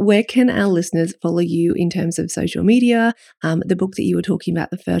 But where can our listeners follow you in terms of social media? The book that you were talking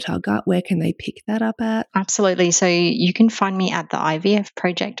about, The Fertile Gut, where can they pick that up at? Absolutely. So you can find me at the IVF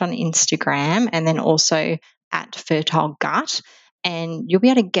Project on Instagram, and then also at Fertile Gut, and you'll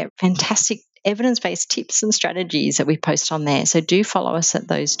be able to get fantastic evidence-based tips and strategies that we post on there. So do follow us at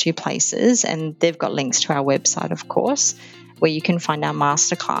those 2 places, and they've got links to our website, of course, where you can find our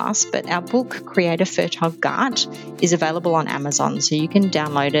masterclass. But our book, Create a Fertile Gut, is available on Amazon, so you can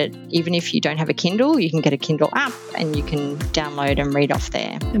download it. Even if you don't have a Kindle, you can get a Kindle app and you can download and read off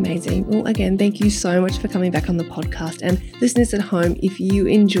there. Amazing. Well, again, thank you so much for coming back on the podcast. And listeners at home, if you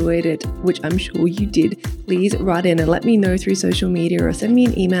enjoyed it, which I'm sure you did, please write in and let me know through social media or send me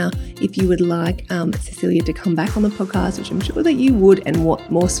an email if you would like Cecilia to come back on the podcast, which I'm sure that you would, and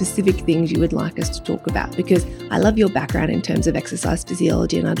what more specific things you would like us to talk about, because I love your background in terms of exercise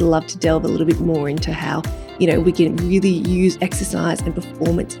physiology, and I'd love to delve a little bit more into how, we can really use exercise and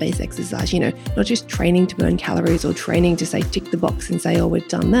performance-based exercise, not just training to burn calories or training to say tick the box and say, oh, we've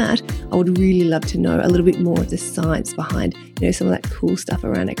done that. I would really love to know a little bit more of the science behind, some of that cool stuff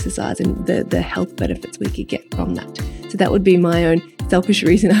around exercise and the health benefits we could get from that. So that would be my own selfish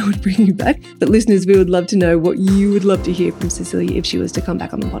reason I would bring you back. But listeners, we would love to know what you would love to hear from Cecilia if she was to come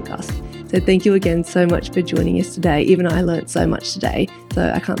back on the podcast. So thank you again so much for joining us today. Even I learned so much today,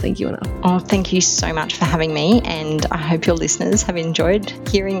 so I can't thank you enough. Oh, thank you so much for having me, and I hope your listeners have enjoyed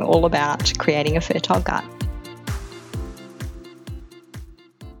hearing all about creating a fertile gut.